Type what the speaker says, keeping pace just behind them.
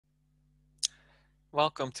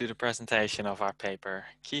Welcome to the presentation of our paper,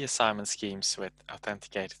 Key Assignment Schemes with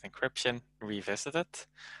Authenticated Encryption Revisited.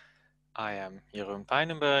 I am Jeroen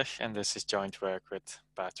Pijnenburg, and this is joint work with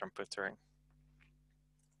Bertram Poettering.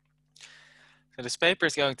 So this paper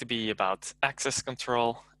is going to be about access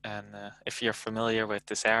control, and if you're familiar with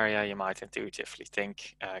this area, you might intuitively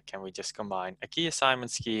think, can we just combine a key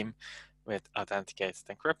assignment scheme with authenticated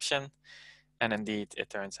encryption? And indeed, it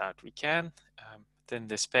turns out we can. In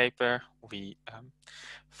this paper, we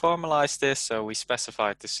formalize this, so we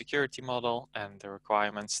specified the security model and the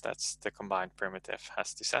requirements that the combined primitive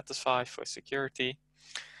has to satisfy for security.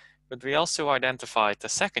 But we also identified the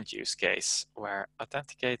second use case where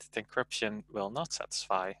authenticated encryption will not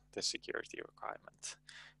satisfy the security requirement,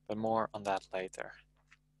 but more on that later.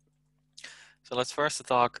 So let's first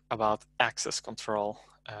talk about access control.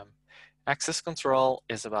 Access control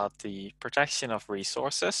is about the protection of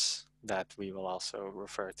resources that we will also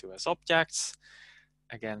refer to as objects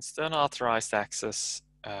against unauthorized access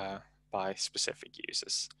by specific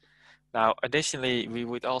users. Now, additionally, we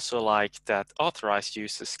would also like that authorized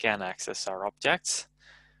users can access our objects.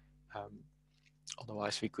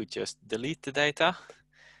 Otherwise, we could just delete the data.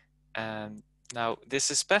 And now this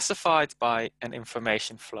is specified by an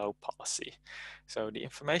information flow policy. So the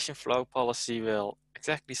information flow policy will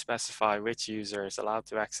exactly specify which user is allowed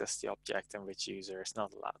to access the object and which user is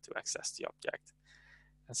not allowed to access the object.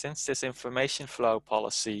 And since this information flow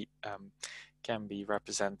policy can be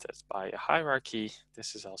represented by a hierarchy,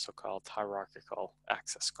 this is also called hierarchical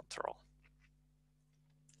access control.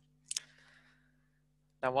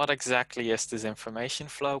 Now, what exactly is this information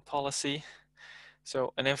flow policy?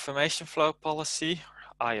 So an information flow policy,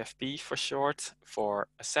 IFP for short, for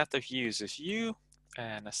a set of users U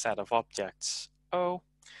and a set of objects O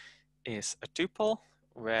is a tuple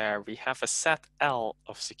where we have a set L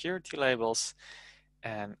of security labels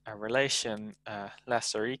and a relation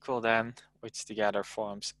less or equal than, which together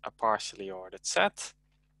forms a partially ordered set.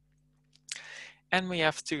 And we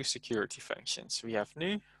have two security functions. We have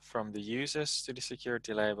nu from the users to the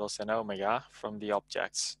security labels and omega from the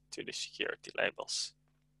objects to the security labels.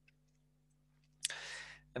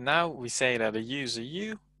 And now we say that a user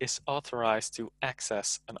U is authorized to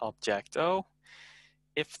access an object O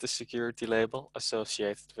if the security label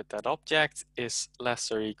associated with that object is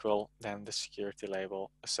less or equal than the security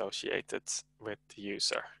label associated with the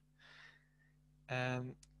user.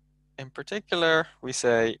 And in particular, we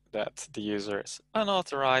say that the user is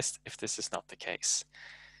unauthorized if this is not the case.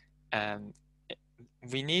 And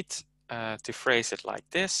we need to phrase it like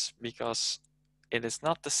this because it is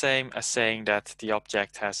not the same as saying that the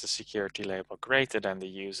object has a security label greater than the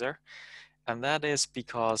user. And that is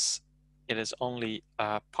because it is only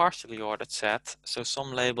a partially ordered set, so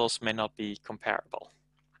some labels may not be comparable.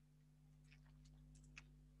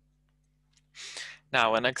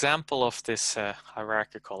 Now, an example of this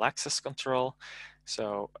hierarchical access control.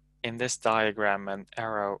 So in this diagram, an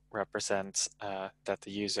arrow represents that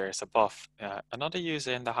the user is above another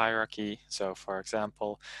user in the hierarchy. So for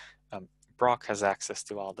example, Brock has access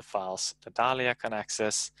to all the files that Dahlia can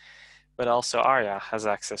access, but also Arya has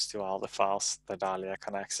access to all the files that Dahlia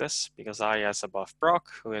can access because Arya is above Brock,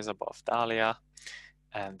 who is above Dahlia,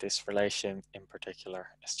 and this relation in particular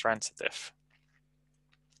is transitive.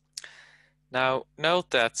 Now, note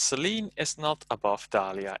that Celine is not above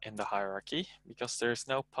Dahlia in the hierarchy because there is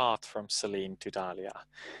no path from Celine to Dahlia.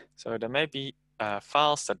 So there may be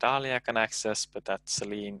files that Dahlia can access, but that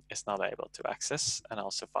Celine is not able to access, and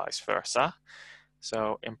also vice versa.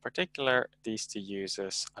 So in particular, these two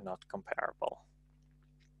users are not comparable.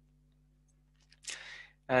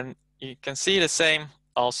 And you can see the same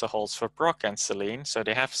also holds for Brock and Celine. So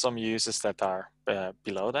they have some users that are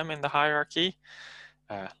below them in the hierarchy,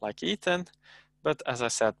 like Ethan. But as I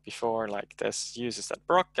said before, like there's users that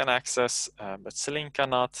Brock can access, but Celine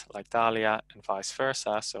cannot, like Dahlia, and vice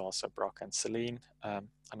versa. So also Brock and Celine are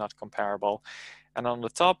not comparable. And on the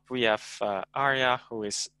top, we have Arya, who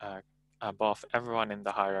is above everyone in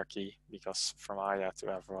the hierarchy, because from Arya to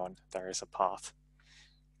everyone, there is a path.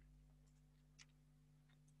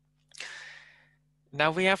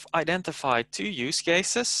 Now we have identified two use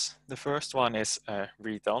cases. The first one is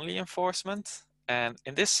read-only enforcement. And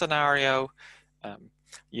in this scenario,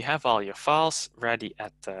 you have all your files ready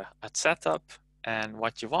at setup. And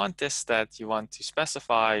what you want is that you want to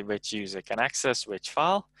specify which user can access which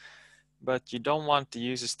file, but you don't want the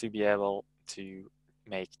users to be able to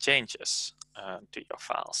make changes to your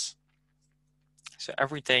files. So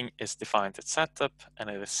everything is defined at setup and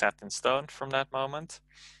it is set in stone from that moment.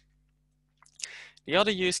 The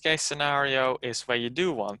other use case scenario is where you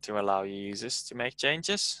do want to allow your users to make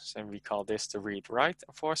changes. So we call this the read-write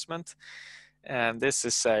enforcement. And this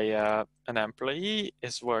is say an employee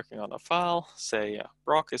is working on a file, say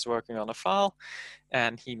Brock is working on a file,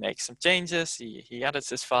 and he makes some changes. He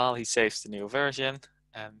edits his file, he saves the new version,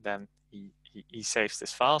 and then he saves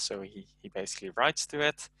this file, so he basically writes to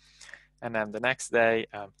it. And then the next day,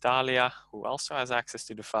 Dalia, who also has access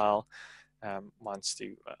to the file, wants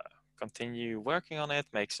to continue working on it,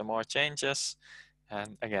 make some more changes,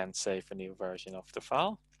 and again, save a new version of the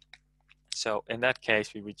file. So in that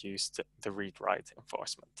case, we would use the read-write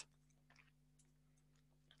enforcement.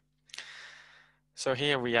 So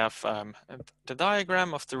here we have the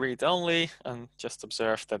diagram of the read-only, and just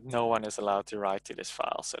observe that no one is allowed to write to this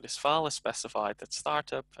file. So this file is specified at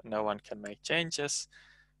startup, and no one can make changes.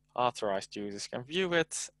 Authorized users can view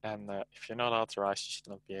it, and if you're not authorized, you should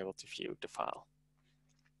not be able to view the file.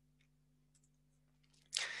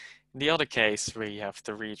 In the other case, we have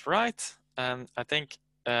the read-write, and I think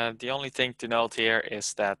the only thing to note here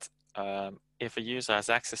is that if a user has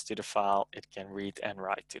access to the file, it can read and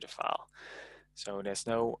write to the file. So there's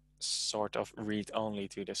no sort of read-only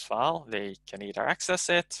to this file. They can either access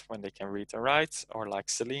it when they can read or write, or like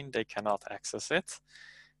Celine, they cannot access it,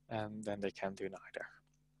 and then they can do neither.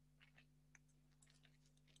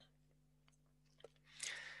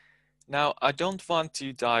 Now, I don't want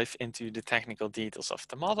to dive into the technical details of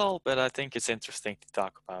the model, but I think it's interesting to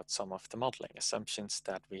talk about some of the modeling assumptions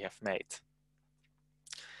that we have made.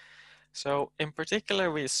 So in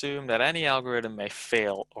particular, we assume that any algorithm may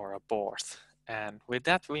fail or abort. And with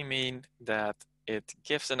that, we mean that it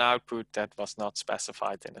gives an output that was not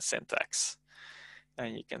specified in the syntax.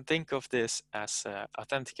 And you can think of this as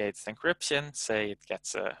authenticated encryption. Say it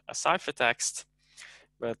gets a ciphertext,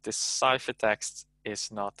 but this ciphertext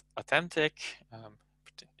is not authentic.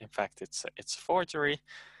 In fact, it's forgery.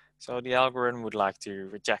 So the algorithm would like to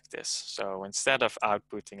reject this. So instead of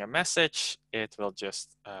outputting a message, it will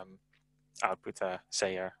just output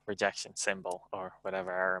say a rejection symbol or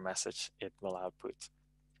whatever error message it will output.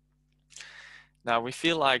 Now we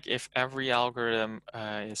feel like if every algorithm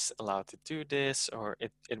is allowed to do this, or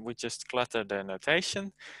it would just clutter the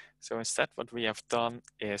notation. So instead what we have done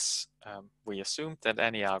is we assumed that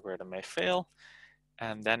any algorithm may fail,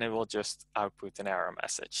 and then it will just output an error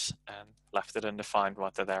message and left it undefined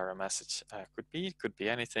what that error message could be. It could be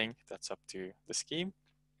anything, that's up to the scheme.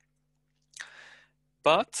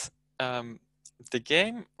 But the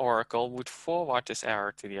game oracle would forward this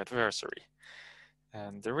error to the adversary.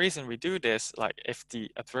 And the reason we do this, like if the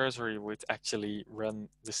adversary would actually run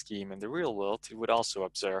the scheme in the real world, it would also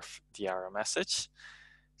observe the error message.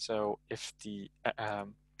 So if the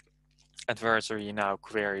adversary now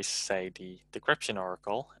queries, say, the decryption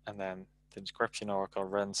oracle, and then the decryption oracle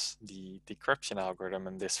runs the decryption algorithm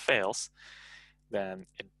and this fails, then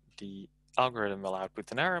the algorithm will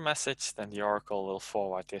output an error message, then the oracle will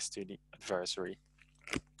forward this to the adversary.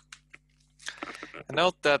 And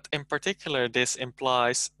note that in particular, this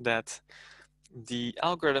implies that the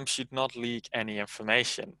algorithm should not leak any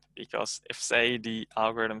information, because if, say, the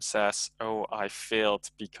algorithm says, oh, I failed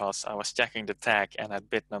because I was checking the tag and at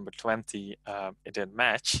bit number 20 it didn't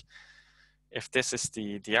match, if this is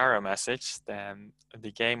the error message, then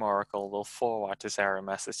the game oracle will forward this error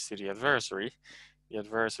message to the adversary. The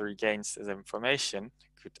adversary gains this information,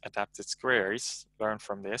 could adapt its queries, learn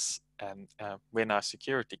from this, and win our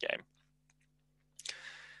security game.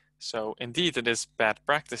 So indeed, it is bad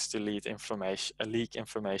practice to leak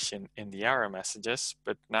information in the error messages,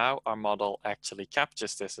 but now our model actually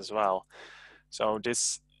captures this as well. So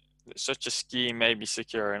such a scheme may be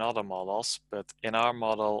secure in other models, but in our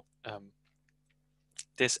model,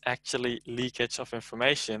 this actually leakage of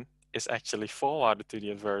information is actually forwarded to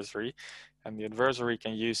the adversary, and the adversary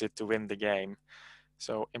can use it to win the game.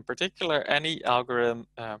 So in particular, any algorithm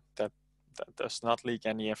that does not leak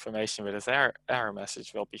any information with its error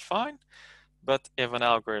message will be fine. But if an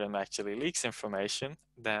algorithm actually leaks information,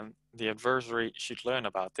 then the adversary should learn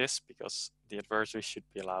about this, because the adversary should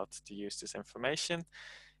be allowed to use this information.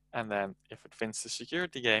 And then if it wins the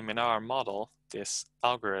security game in our model, this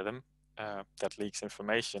algorithm that leaks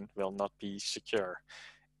information will not be secure,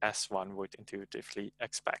 as one would intuitively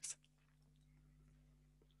expect.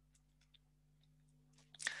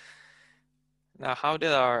 Now, how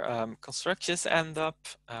did our constructions end up?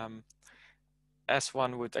 As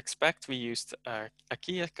one would expect, we used a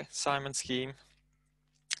key assignment scheme.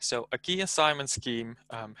 So a key assignment scheme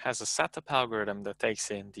has a setup algorithm that takes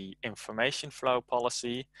in the information flow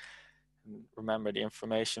policy. Remember, the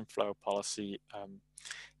information flow policy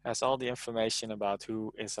has all the information about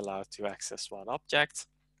who is allowed to access what object.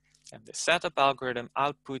 And the setup algorithm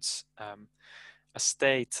outputs a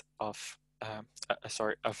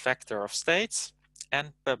vector of states.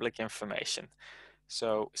 and public information.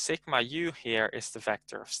 So sigma u here is the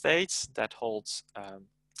vector of states that holds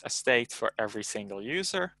a state for every single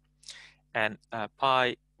user, and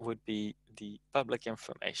pi would be the public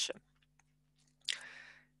information.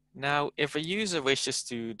 Now, if a user wishes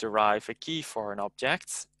to derive a key for an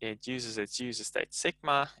object, it uses its user state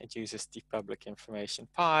sigma, it uses the public information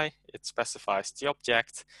pi, it specifies the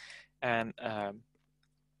object, and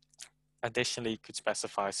additionally could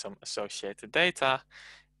specify some associated data,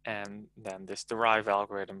 and then this derive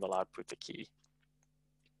algorithm will output the key.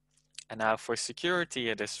 And now for security,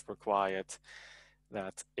 it is required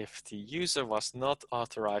that if the user was not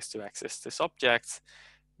authorized to access this object,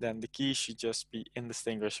 then the key should just be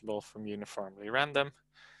indistinguishable from uniformly random.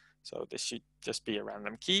 So this should just be a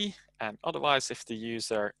random key. And otherwise, if the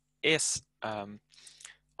user is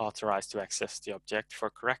authorized to access the object, for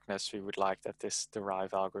correctness, we would like that this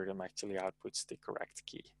derive algorithm actually outputs the correct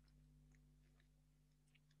key.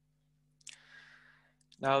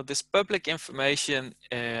 Now, this public information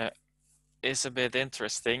is a bit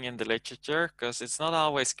interesting in the literature because it's not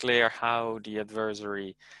always clear how the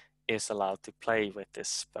adversary is allowed to play with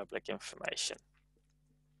this public information.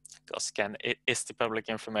 Because is the public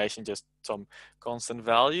information just some constant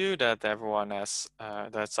value that everyone has,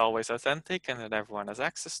 that's always authentic and that everyone has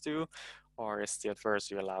access to? Or is the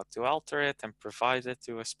adversary allowed to alter it and provide it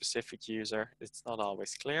to a specific user? It's not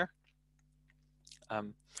always clear.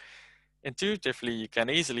 Intuitively, you can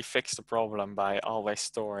easily fix the problem by always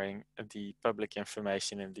storing the public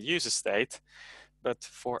information in the user state. But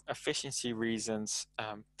for efficiency reasons,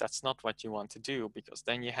 that's not what you want to do, because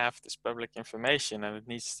then you have this public information and it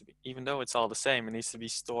needs to be, even though it's all the same, it needs to be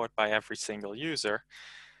stored by every single user.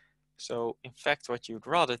 So in fact, what you'd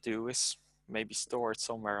rather do is maybe store it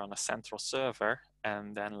somewhere on a central server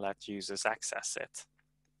and then let users access it.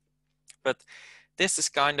 But this is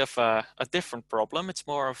kind of a different problem. It's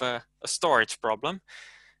more of a storage problem.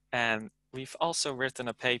 And we've also written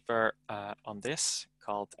a paper on this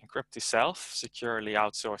called Encrypt to Self, Securely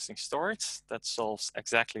Outsourcing Storage, that solves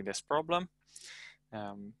exactly this problem.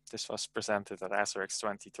 This was presented at ASRX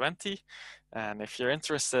 2020. And if you're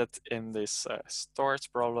interested in this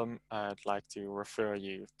storage problem, I'd like to refer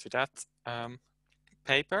you to that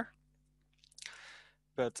paper.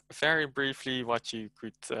 But very briefly, what you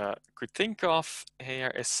could think of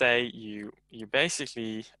here is, say you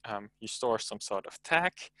basically you store some sort of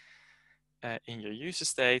tag in your user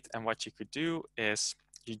state, and what you could do is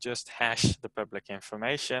you just hash the public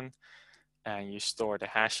information and you store the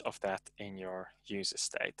hash of that in your user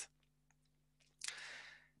state.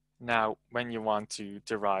 Now, when you want to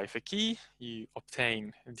derive a key, you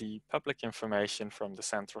obtain the public information from the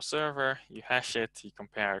central server, you hash it, you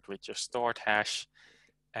compare it with your stored hash,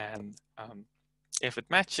 and if it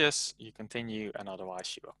matches, you continue, and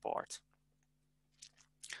otherwise you abort.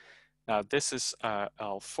 Now this is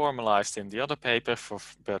all formalized in the other paper,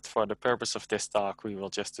 but for the purpose of this talk, we will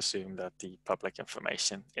just assume that the public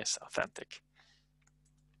information is authentic.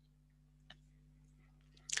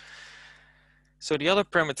 So the other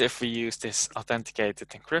primitive we used is authenticated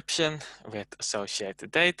encryption with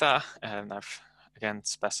associated data, and I've again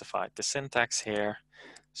specified the syntax here.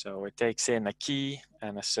 So it takes in a key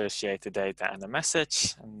and associated data and a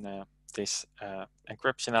message, and this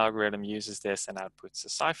encryption algorithm uses this and outputs a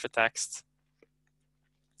ciphertext.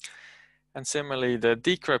 And similarly, the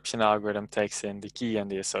decryption algorithm takes in the key and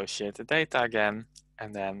the associated data again,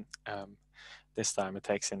 and then this time it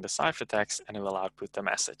takes in the ciphertext and it will output the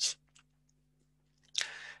message.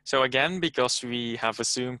 So again, because we have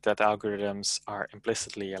assumed that algorithms are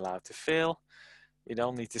implicitly allowed to fail, we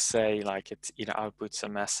don't need to say like it either outputs a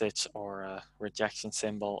message or a rejection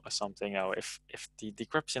symbol or something. Or if the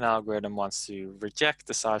decryption algorithm wants to reject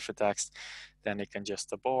the ciphertext, then it can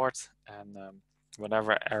just abort, and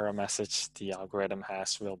whatever error message the algorithm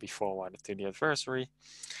has will be forwarded to the adversary.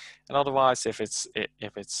 And otherwise, if it's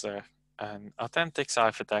an authentic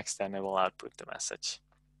ciphertext, then it will output the message.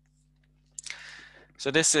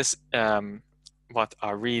 So this is what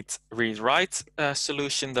our read-write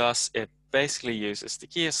solution does. It basically uses the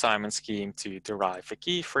key assignment scheme to derive a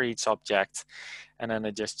key for each object, and then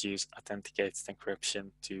it just uses authenticated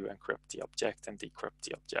encryption to encrypt the object and decrypt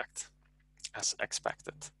the object as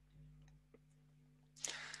expected.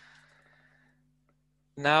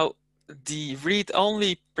 Now, the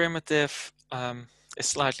read-only primitive is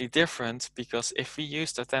slightly different, because if we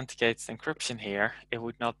used authenticated encryption here, it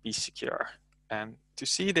would not be secure. And to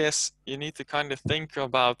see this, you need to kind of think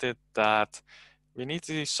about it that we need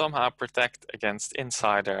to somehow protect against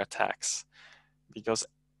insider attacks, because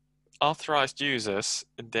authorized users,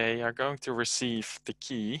 they are going to receive the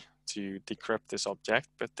key to decrypt this object,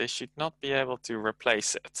 but they should not be able to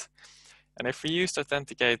replace it. And if we used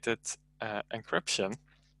authenticated encryption,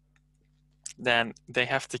 then they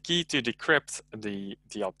have the key to decrypt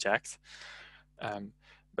the object,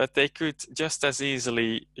 but they could just as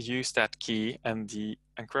easily use that key and the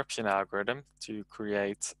encryption algorithm to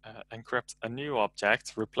create, encrypt a new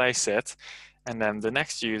object, replace it, and then the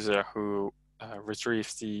next user who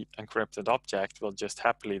retrieves the encrypted object will just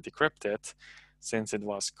happily decrypt it, since it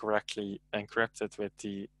was correctly encrypted with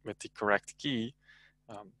the correct key.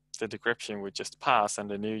 The decryption would just pass and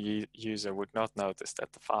the new user would not notice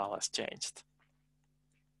that the file has changed.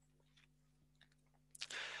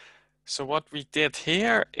 So what we did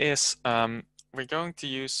here is we're going to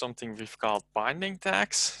use something we've called binding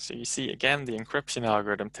tags. So you see again the encryption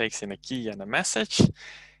algorithm takes in a key and a message,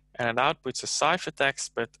 and it outputs a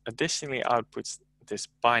ciphertext, but additionally outputs this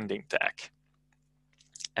binding tag.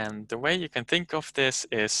 And the way you can think of this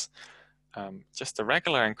is just a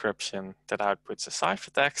regular encryption that outputs a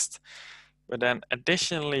ciphertext, but then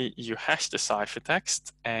additionally you hash the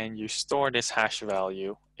ciphertext and you store this hash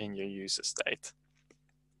value in your user state.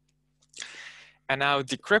 And now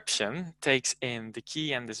decryption takes in the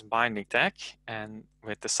key and this binding tag, and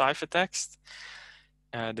with the ciphertext,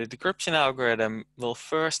 the decryption algorithm will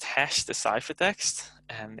first hash the ciphertext,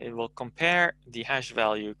 and it will compare the hash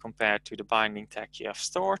value compared to the binding tag you have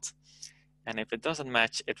stored. And if it doesn't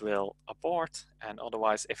match, it will abort, and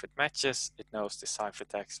otherwise if it matches, it knows the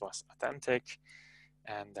ciphertext was authentic,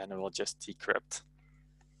 and then it will just decrypt.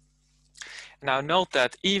 Now note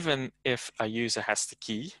that even if a user has the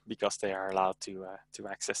key, because they are allowed to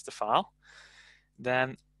access the file,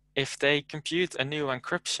 then if they compute a new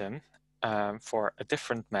encryption for a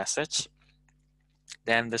different message,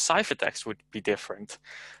 then the ciphertext would be different.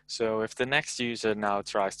 So if the next user now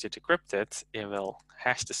tries to decrypt it, it will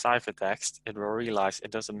hash the ciphertext, it will realize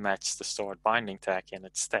it doesn't match the stored binding tag in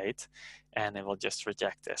its state, and it will just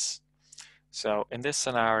reject this. So in this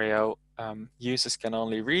scenario, users can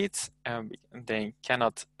only read, and they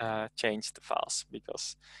cannot change the files,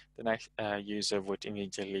 because the next user would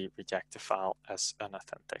immediately reject the file as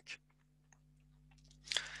unauthentic.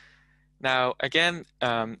 Now again,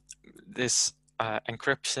 this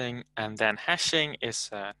encryption and then hashing is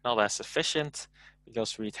not as efficient,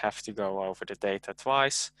 because we'd have to go over the data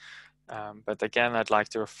twice. But again, I'd like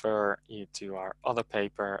to refer you to our other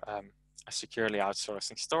paper, Securely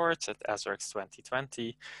Outsourcing Storage at ASRX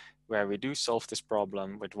 2020, where we do solve this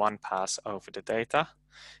problem with one pass over the data.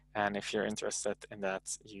 And if you're interested in that,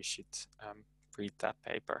 you should read that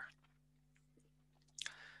paper.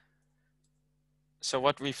 So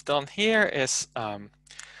what we've done here is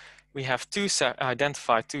we have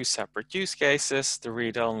identified two separate use cases, the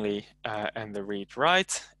read-only and the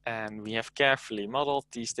read-write, and we have carefully modeled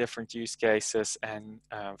these different use cases and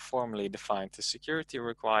formally defined the security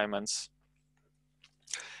requirements.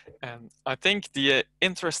 And I think the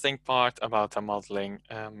interesting part about the modeling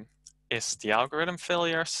is the algorithm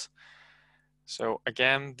failures. So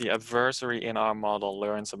again, the adversary in our model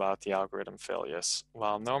learns about the algorithm failures,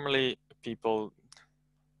 while normally people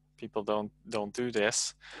don't do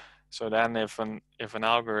this. So then if an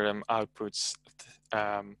algorithm outputs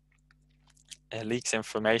leaks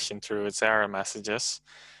information through its error messages,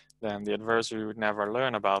 then the adversary would never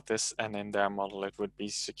learn about this, and in their model it would be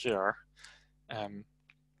secure.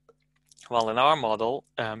 While in our model,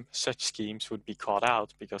 such schemes would be caught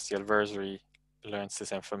out, because the adversary learns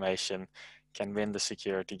this information, can win the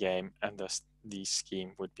security game, and thus the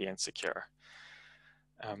scheme would be insecure.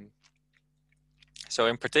 So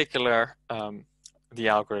in particular, the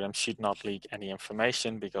algorithm should not leak any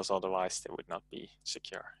information, because otherwise they would not be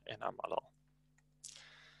secure in our model.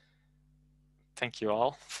 Thank you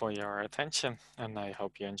all for your attention, and I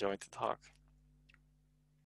hope you enjoyed the talk.